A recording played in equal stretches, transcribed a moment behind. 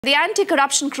The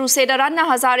anti-corruption crusader Anna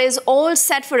Hazare is all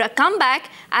set for a comeback,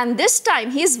 and this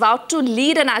time he's vowed to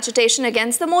lead an agitation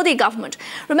against the Modi government.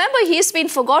 Remember, he's been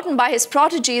forgotten by his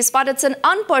protégés, but it's an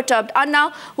unperturbed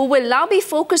Anna who will now be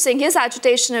focusing his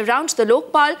agitation around the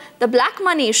Lokpal, the black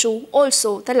money issue,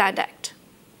 also the Land Act.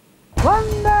 One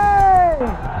day,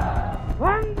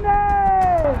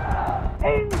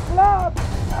 Inqilab.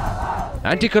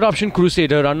 Anti-corruption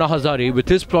crusader Anna Hazare with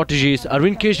his protégés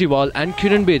Arvind Kejriwal and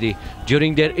Kiran Bedi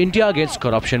during their India Against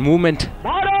Corruption movement.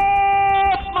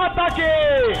 Bharat Mata Ki!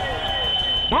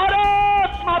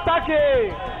 Bharat Mata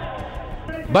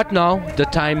Ki! But now the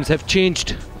times have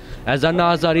changed, as Anna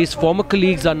Hazare's former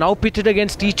colleagues are now pitted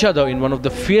against each other in one of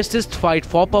the fiercest fight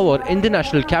for power in the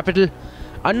national capital.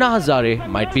 Anna Hazare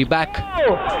might be back.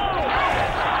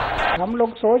 हम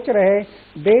लोग सोच रहे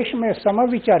देश में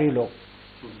समविचारी लोग,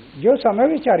 जो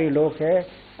समविचारी लोग हैं,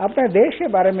 अपने देश के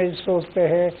बारे में सोचते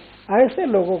हैं, ऐसे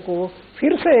लोगों को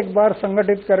फिर से एक बार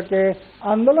संगठित करके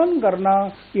आंदोलन करना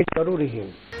ये जरूरी है.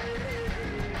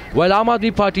 While Aam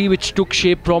Aadmi Party, which took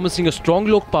shape promising a strong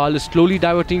Lokpal, is slowly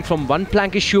diverting from one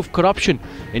plank issue of corruption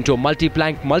into a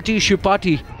multi-plank, multi-issue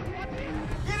party.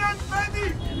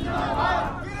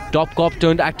 Top cop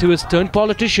turned activist turned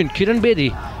politician Kiran Bedi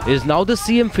is now the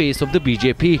CM face of the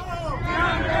BJP.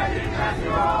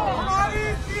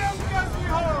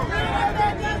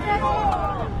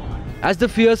 As the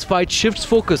fierce fight shifts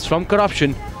focus from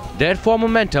corruption, their former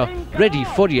mentor ready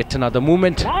for yet another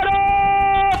movement.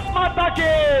 Bharat Mata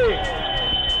Ki!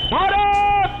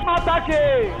 Bharat Mata Ki!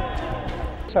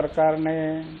 सरकार ने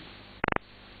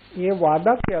ये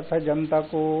वादा किया था जनता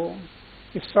को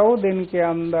कि 100 दिन के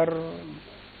अंदर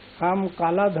हम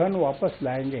काला धन वापस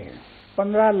लाएंगे.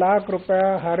 15 लाख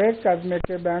रुपया हर एक आदमी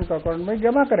के बैंक अकाउंट में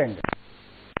जमा करेंगे.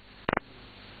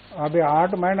 अभी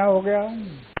 8 महीना हो गया,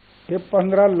 ये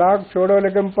 15 लाख छोड़ो,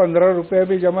 लेकिन 15 रुपये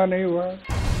भी जमा नहीं हुआ.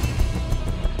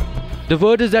 The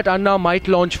word is that Anna might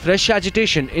launch fresh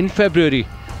agitation in February,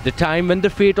 the time when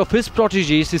the fate of his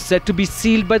protégés is said to be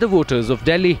sealed by the voters of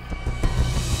Delhi.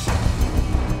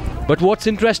 But what's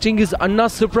interesting is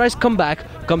Anna's surprise comeback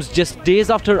comes just days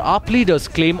after AAP leaders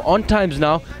claim on Times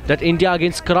Now that India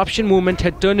Against Corruption movement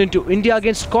had turned into India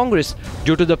Against Congress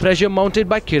due to the pressure mounted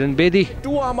by Kiran Bedi.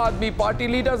 Two Aam Aadmi Party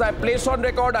leaders, I place on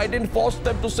record, I didn't force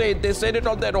them to say it, they said it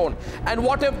on their own. And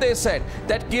what have they said?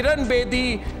 That Kiran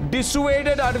Bedi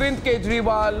dissuaded Arvind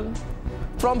Kejriwal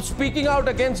from speaking out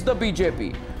against the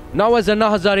BJP. Now as Anna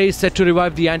Hazare is set to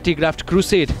revive the anti-graft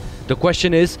crusade, the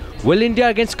question is, will India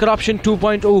Against Corruption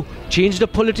 2.0 change the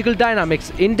political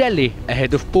dynamics in Delhi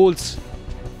ahead of polls?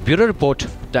 Bureau Report,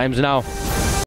 Times Now.